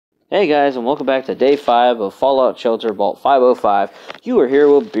Hey guys, and welcome back to day 5 of Fallout Shelter Vault 505. You are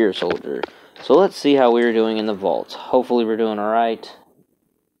here with Beer Soldier. So let's see how we're doing in the vault. Hopefully we're doing alright.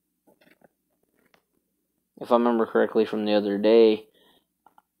 If I remember correctly from the other day,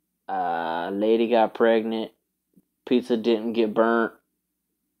 lady got pregnant, pizza didn't get burnt,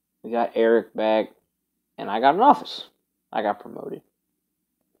 we got Eric back, and I got an office. I got promoted.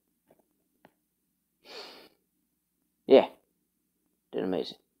 Yeah, did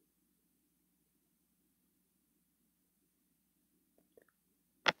amazing.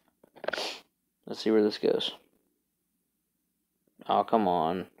 Let's see where this goes. Oh, come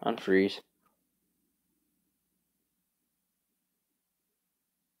on. Unfreeze.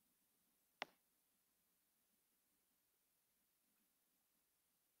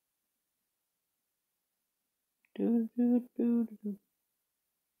 Do do do do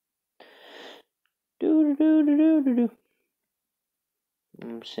do do do do do.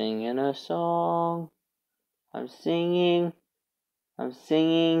 I'm singing a song. I'm singing.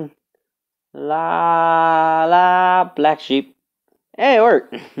 La la black sheep. Hey, it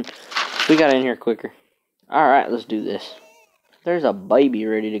worked. We got in here quicker. Alright, let's do this. There's a baby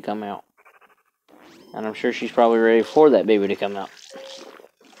ready to come out. And I'm sure she's probably ready for that baby to come out.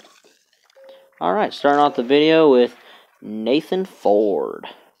 Alright, starting off the video with Nathan Ford.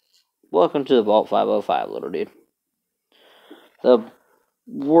 Welcome to the Vault 505, little dude. The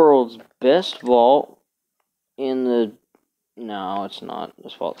world's best vault in the... No, it's not.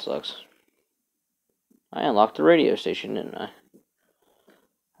 This vault sucks. I unlocked the radio station, didn't I?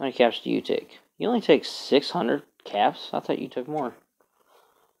 How many caps do you take? You only take 600 caps? I thought you took more.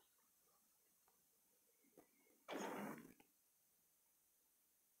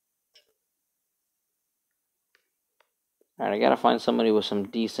 Alright, I gotta find somebody with some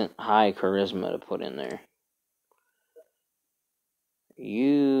decent high charisma to put in there.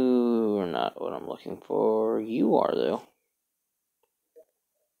 You are not what I'm looking for. You are, though.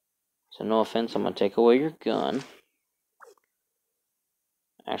 So no offense, I'm gonna take away your gun.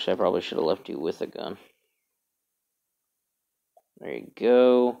 Actually, I probably should have left you with a gun. There you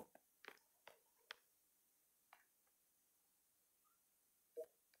go.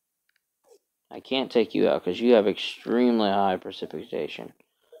 I can't take you out because you have extremely high precipitation.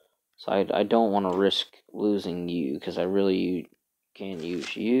 So I don't want to risk losing you because I really can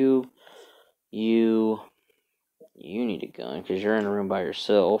use you. You need a gun because you're in a room by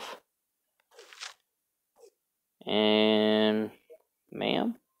yourself. And,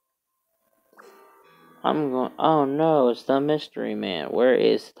 ma'am? I'm going, oh no, it's the mystery man. Where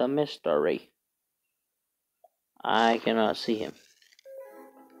is the mystery? I cannot see him.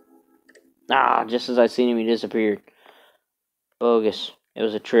 Ah, just as I seen him, he disappeared. Bogus. It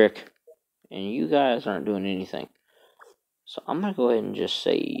was a trick. And you guys aren't doing anything. So I'm going to go ahead and just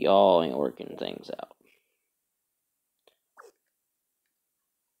say y'all ain't working things out.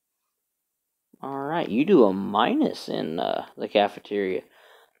 Alright, you do a minus in the cafeteria.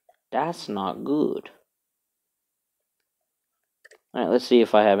 That's not good. Alright, let's see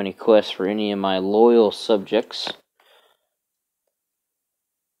if I have any quests for any of my loyal subjects.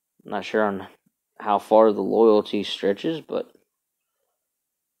 I'm not sure on how far the loyalty stretches, but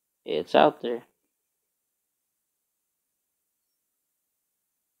it's out there.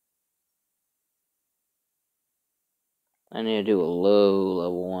 I need to do a low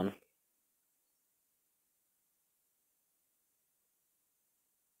level one.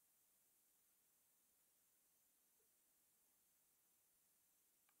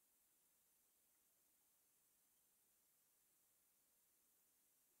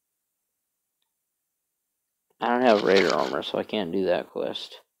 I don't have Raider armor, so I can't do that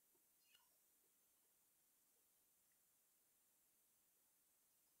quest.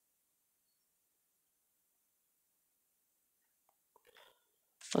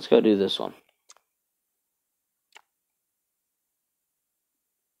 Let's go do this one.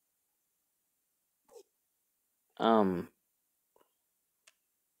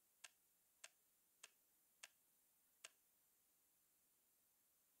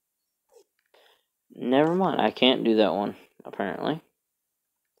 Never mind. I can't do that one, apparently.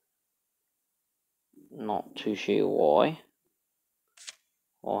 Not too sure why.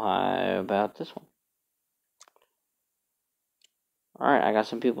 Well, how about this one? Alright, I got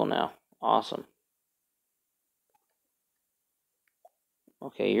some people now. Awesome.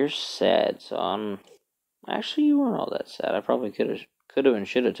 Okay, you're sad, so actually, you weren't all that sad. I probably could have and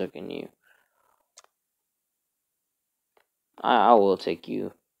should have taken you. I will take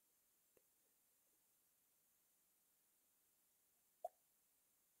you.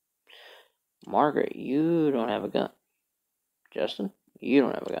 Margaret, you don't have a gun. Justin, you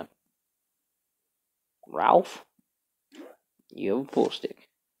don't have a gun. Ralph, you have a pool stick.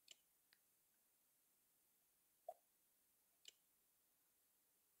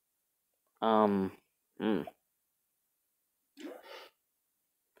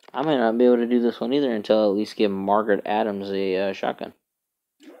 I might not be able to do this one either until I at least give Margaret Adams a shotgun.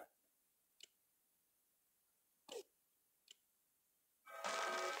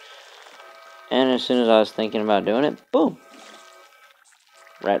 And as soon as I was thinking about doing it, boom!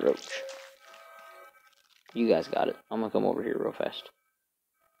 Rat roach. You guys got it. I'm gonna come over here real fast.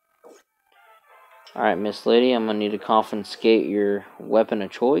 Alright, Miss Lady, I'm gonna need to confiscate your weapon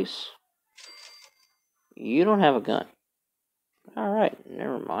of choice. You don't have a gun. Alright,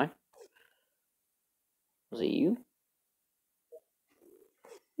 never mind. Was it you?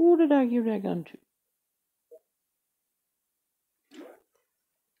 Who did I give that gun to?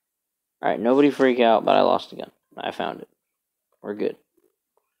 Alright, nobody freak out, but I lost the gun. I found it. We're good.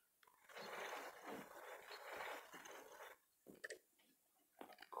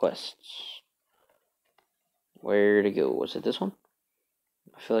 Quests. Where to go? Was it this one?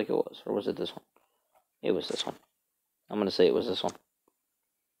 I feel like it was. Or was it this one? It was this one. I'm gonna say it was this one.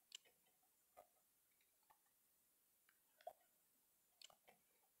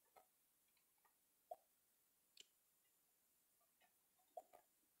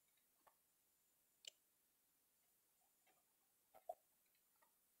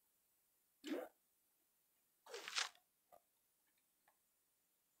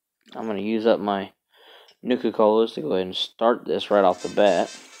 I'm going to use up my Nuka-Colas to go ahead and start this right off the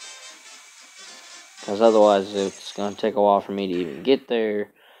bat. Because otherwise it's going to take a while for me to even get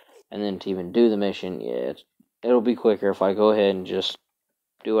there. And then to even do the mission. Yeah, it'll be quicker if I go ahead and just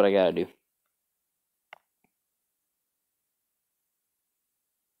do what I got to do.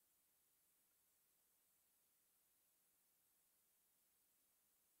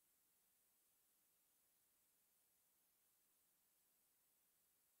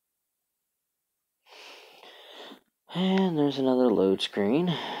 And there's another load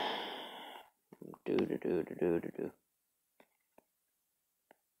screen. Do.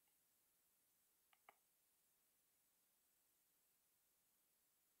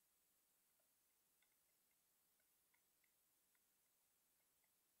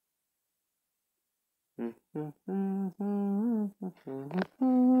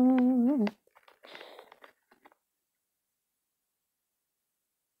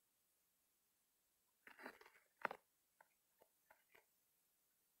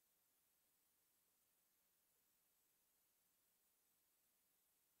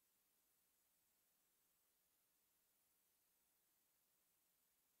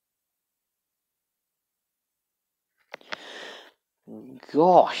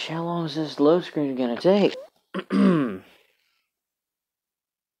 Gosh, how long is this load screen gonna take?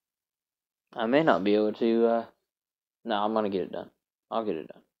 I may not be able to, no, I'm gonna get it done. I'll get it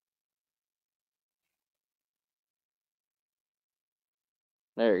done.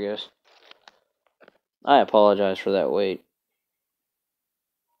 There it goes. I apologize for that wait.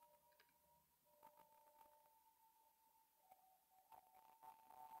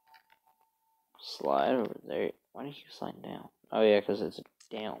 Slide over there. Why did you slide down? Oh yeah, because it's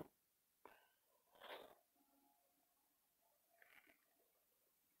down.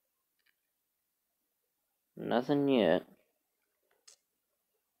 Nothing yet.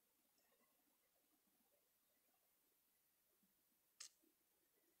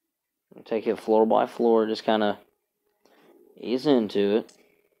 Take it floor by floor, just kind of ease into it.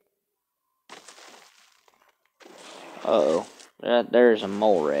 Uh-oh. There's a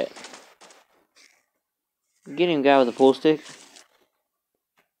mole rat. Get him, guy with the pool stick.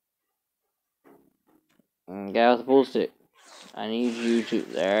 Guy with the pool stick. I need you to...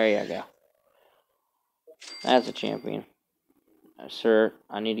 There you go. That's a champion. Sir,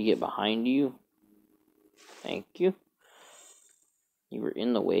 I need to get behind you. Thank you. You were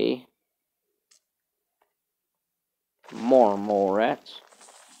in the way. More mole rats.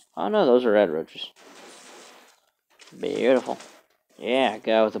 Oh no, those are red roaches. Beautiful. Yeah,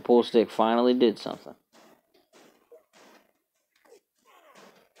 guy with the pool stick finally did something.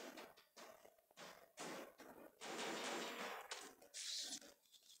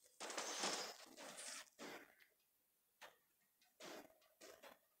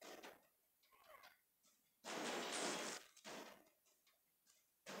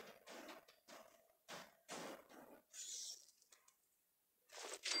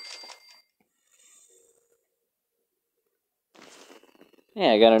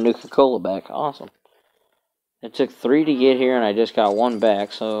 Yeah, I got a Nuka-Cola back. Awesome. It took 3 to get here, and I just got 1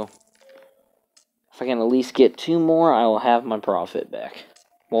 back, so... if I can at least get 2 more, I will have my profit back.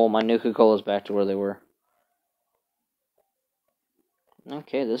 Well, my Nuka-Cola's back to where they were.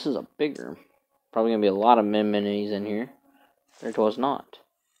 Okay, this is a big room. Probably gonna be a lot of minis in here. There was not.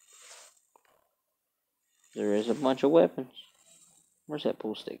 There is a bunch of weapons. Where's that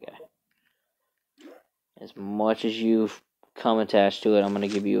pool stick guy? As much as you've come attached to it, I'm gonna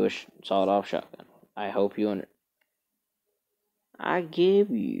give you a sawed-off shotgun. I hope you under. I give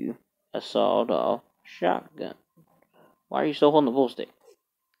you a sawed-off shotgun. Why are you still holding the pool stick?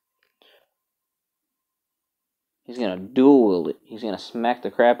 He's gonna dual wield it. He's gonna smack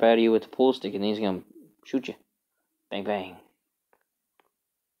the crap out of you with the pool stick, and then he's gonna shoot you. Bang bang.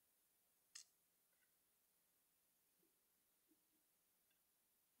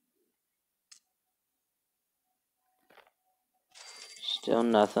 Still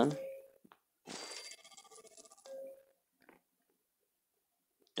nothing.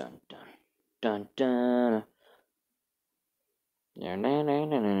 Dun dun dun dun.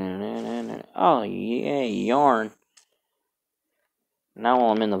 Oh yeah, yarn. Now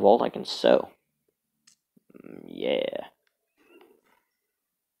while I'm in the vault, I can sew. Yeah.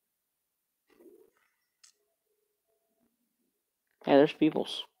 Hey, there's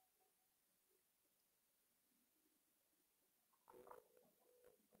peoples.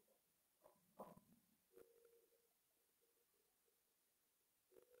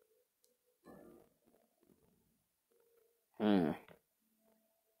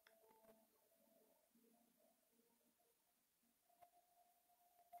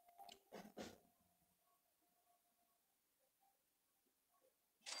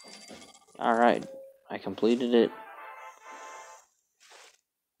 Alright, I completed it.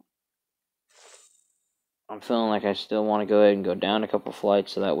 I'm feeling like I still want to go ahead and go down a couple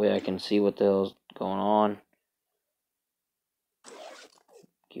flights so that way I can see what the hell's going on.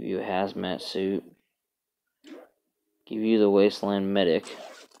 Give you a hazmat suit. Give you the wasteland medic.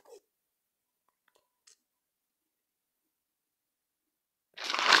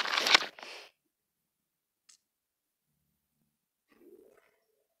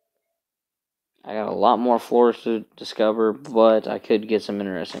 I got a lot more floors to discover, but I could get some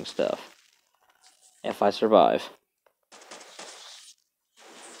interesting stuff. If I survive.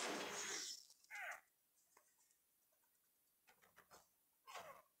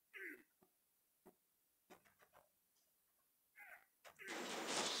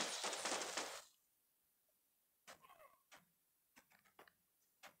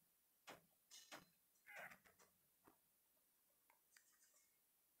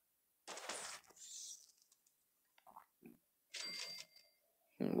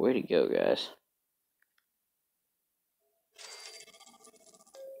 Way to go, guys.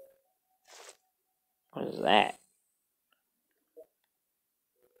 What is that?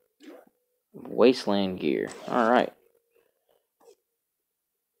 Wasteland gear. Alright.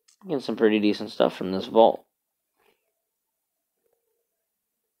 Getting some pretty decent stuff from this vault.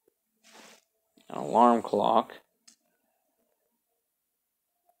 An alarm clock.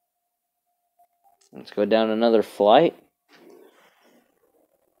 Let's go down another flight.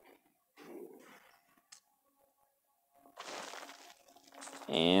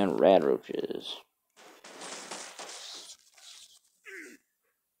 And rad roaches.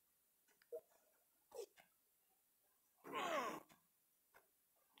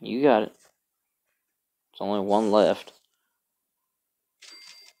 You got it. There's only one left.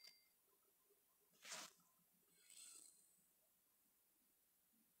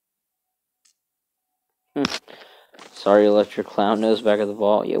 Sorry you left your clown nose back at the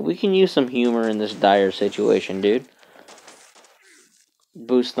vault. Yeah, we can use some humor in this dire situation, dude.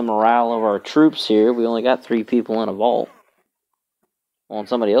 Boost the morale of our troops here. We only got 3 people in a vault. Well, in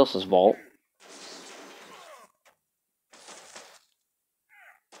somebody else's vault.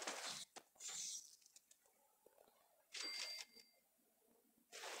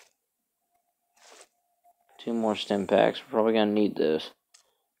 Two more stim packs. We're probably going to need this.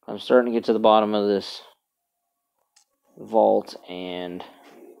 I'm starting to get to the bottom of this vault and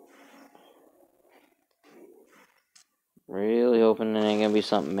really hoping it ain't going to be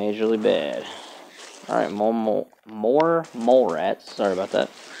something majorly bad. Alright, more mole rats. Sorry about that.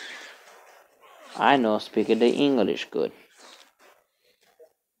 I know speak the English good.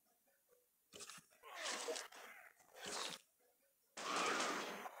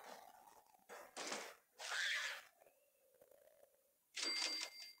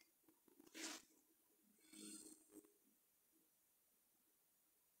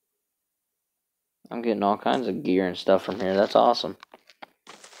 I'm getting all kinds of gear and stuff from here. That's awesome.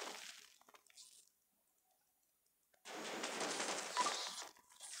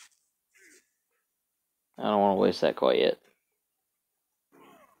 I don't want to waste that quite yet.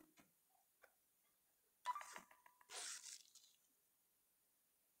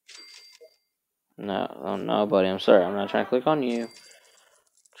 No, oh, no, buddy, I'm sorry. I'm not trying to click on you.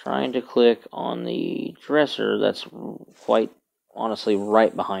 Trying to click on the dresser that's quite honestly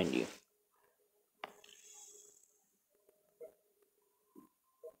right behind you.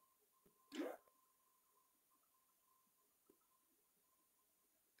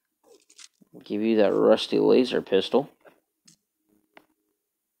 Give you that rusty laser pistol.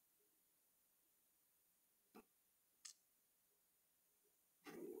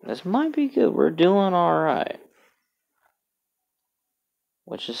 This might be good. We're doing alright.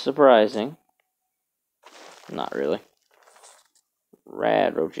 Which is surprising. Not really.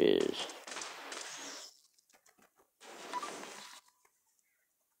 Rad roaches.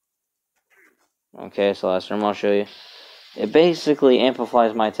 Okay, so last room I'll show you. It basically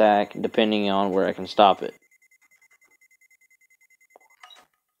amplifies my attack depending on where I can stop it.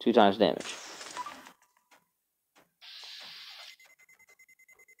 2 times damage.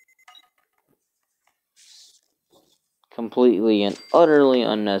 Completely and utterly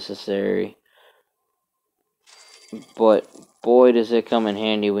unnecessary. But boy does it come in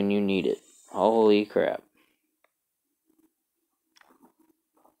handy when you need it. Holy crap.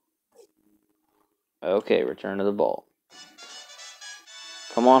 Okay, return to the vault.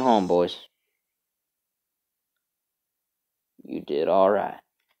 Come on home, boys. You did alright.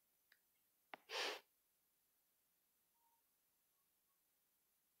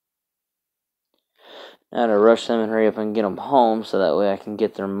 Now to rush them and hurry up and get them home so that way I can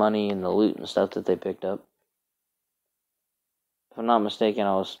get their money and the loot and stuff that they picked up. If I'm not mistaken,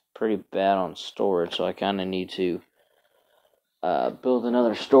 I was pretty bad on storage, so I kind of need to build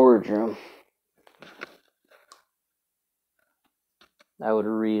another storage room. That would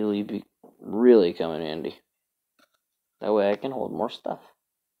really come in handy. That way I can hold more stuff.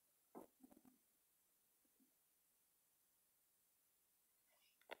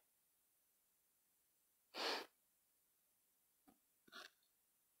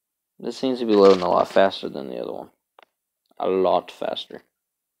 This seems to be loading a lot faster than the other one. A lot faster.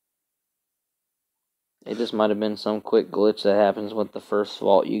 It just might have been some quick glitch that happens with the first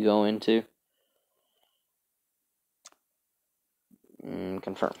vault you go into.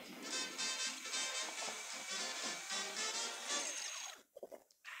 Confirm.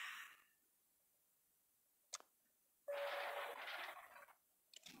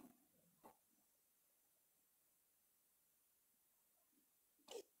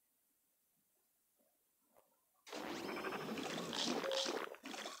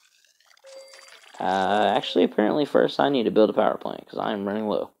 Actually, apparently first I need to build a power plant, because I am running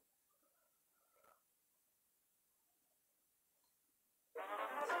low.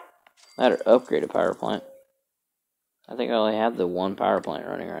 I had to upgrade a power plant. I think I only have the one power plant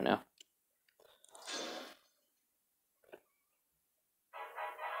running right now.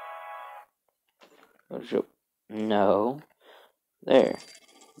 No. There.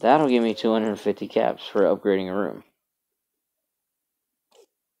 That'll give me 250 caps for upgrading a room.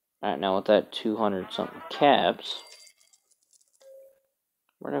 Alright, now with that 200 something caps,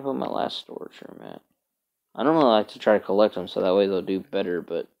 where did I put my last storage room at? I don't really like to try to collect them so that way they'll do better,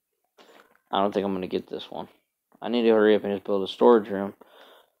 but I don't think I'm going to get this one. I need to hurry up and just build a storage room,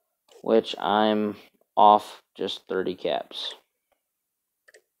 which I'm off just 30 caps.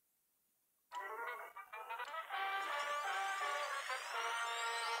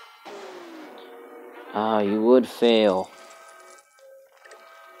 Ah, you would fail.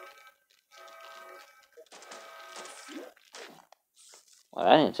 Well,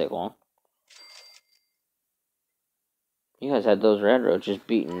 that didn't take long. You guys had those red roaches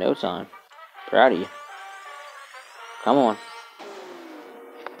beat in no time. Proud of you. Come on.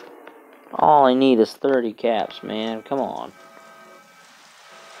 All I need is 30 caps, man. Come on.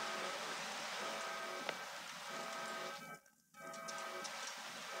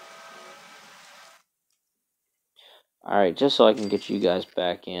 Alright, just so I can get you guys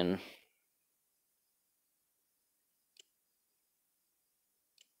back in.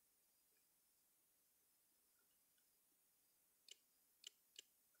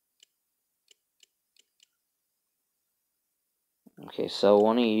 Okay, so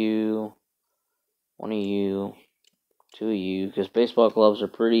one of you, two of you, because baseball gloves are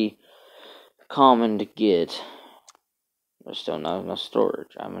pretty common to get. There's still not enough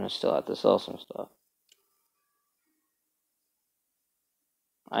storage. I'm going to still have to sell some stuff.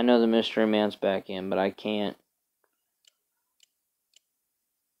 I know the mystery man's back in, but I can't.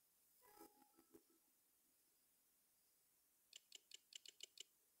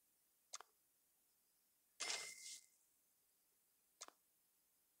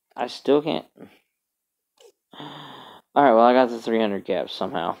 I still can't. Alright, well, I got the 300 caps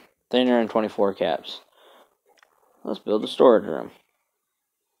somehow. 324 caps. Let's build a storage room.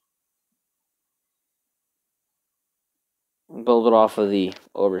 Build it off of the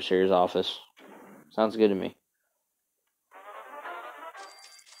Overseer's office. Sounds good to me.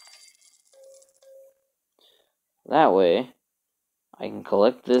 That way, I can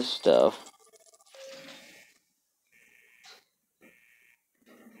collect this stuff.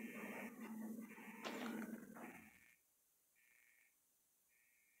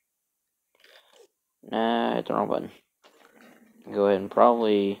 Nah, I hit the wrong button. Go ahead and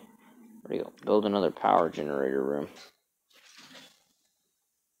probably build another power generator room.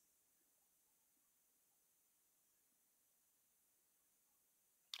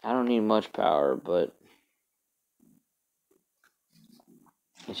 I don't need much power, but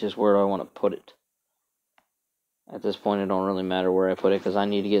it's just where I want to put it. At this point, it don't really matter where I put it because I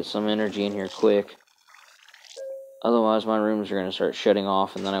need to get some energy in here quick. Otherwise, my rooms are going to start shutting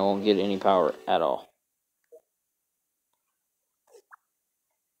off and then I won't get any power at all.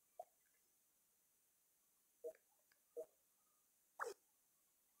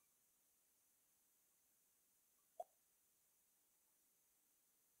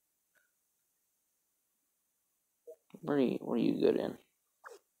 What are you good in?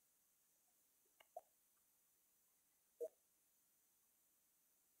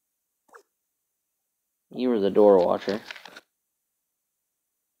 You were the door watcher.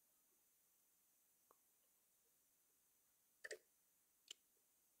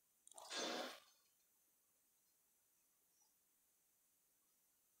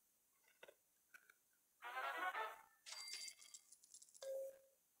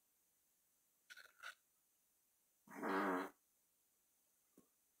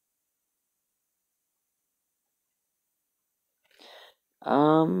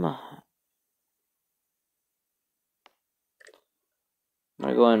 I'm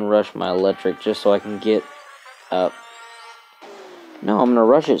gonna go ahead and rush my electric just so I can get up. No, I'm gonna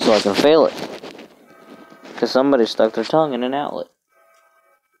rush it so I can fail it. Because somebody stuck their tongue in an outlet.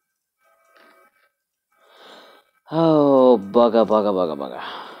 Oh, bugga, bugga, bugga, bugga.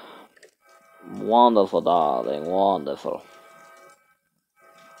 Wonderful, darling, wonderful.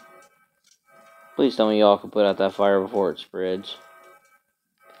 Please tell me y'all can put out that fire before it spreads.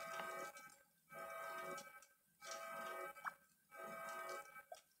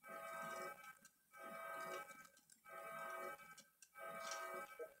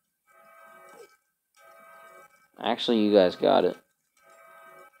 Actually, you guys got it.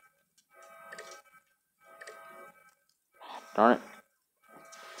 Darn it.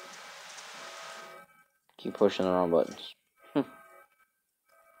 Keep pushing the wrong buttons.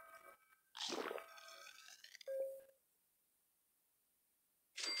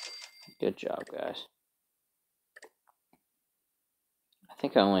 Good job, guys. I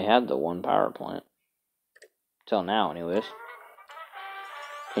think I only had the one power plant. Till now, anyways.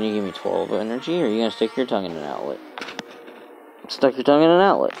 Can you give me 12 energy, or are you gonna stick your tongue in an outlet? Stuck your tongue in an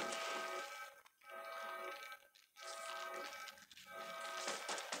outlet.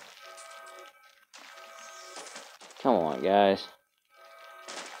 Come on, guys.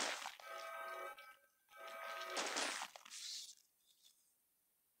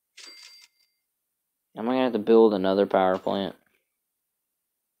 Am I gonna have to build another power plant?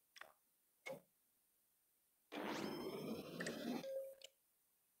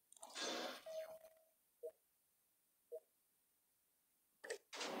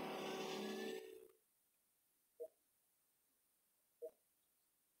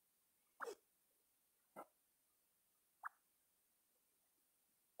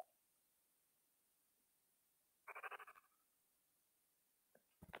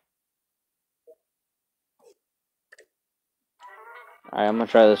 Alright, I'm gonna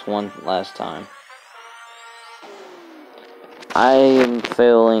try this one last time. I am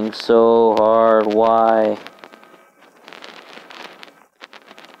failing so hard. Why?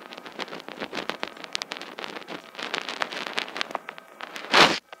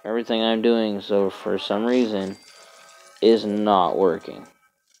 Everything I'm doing, so for some reason, is not working.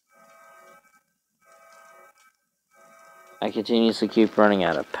 I continuously keep running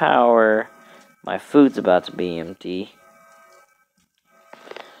out of power. My food's about to be empty.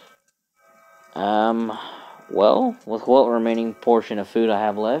 Well, with what remaining portion of food I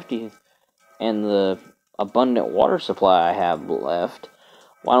have left, and the abundant water supply I have left,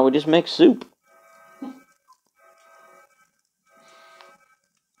 why don't we just make soup?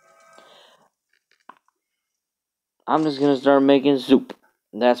 I'm just gonna start making soup.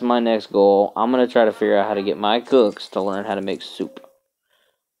 That's my next goal. I'm gonna try to figure out how to get my cooks to learn how to make soup.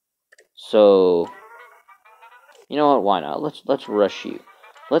 So, you know what? Why not? Let's rush you.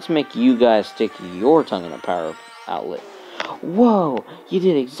 Let's make you guys stick your tongue in a power outlet. Whoa! You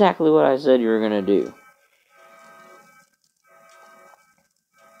did exactly what I said you were gonna do.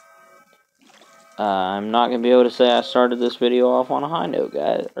 I'm not going to be able to say I started this video off on a high note,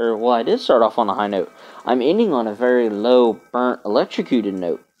 guys. Or, well, I did start off on a high note. I'm ending on a very low, burnt, electrocuted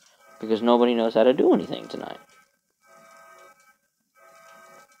note. Because nobody knows how to do anything tonight.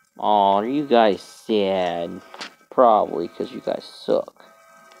 Aw, are you guys sad? Probably, because you guys suck.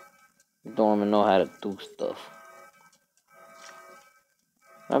 You don't even know how to do stuff.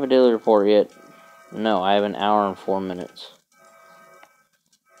 Do I have a daily report yet? No, I have an hour and 4 minutes.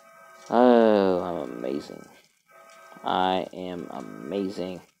 Oh, I'm amazing. I am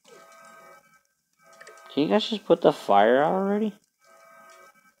amazing. Can you guys just put the fire out already?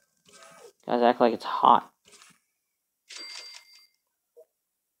 Guys act like it's hot.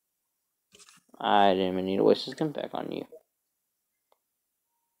 I didn't even need to waste his gun back on you.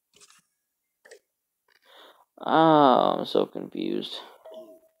 Oh, I'm so confused.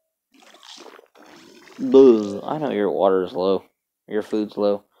 Boo. I know your water's low. Your food's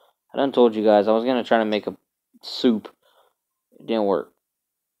low. I done told you guys I was gonna try to make a soup. It didn't work.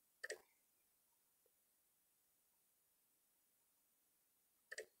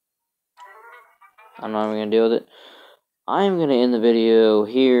 I'm not even gonna deal with it. I am gonna end the video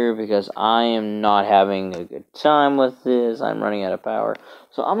here because I am not having a good time with this. I'm running out of power.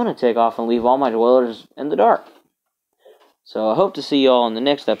 So I'm gonna take off and leave all my dwellers in the dark. So I hope to see y'all in the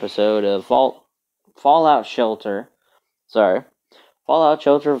next episode of Fallout Shelter. Sorry. Fallout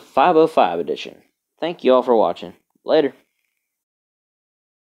Shelter 505 edition. Thank you all for watching. Later.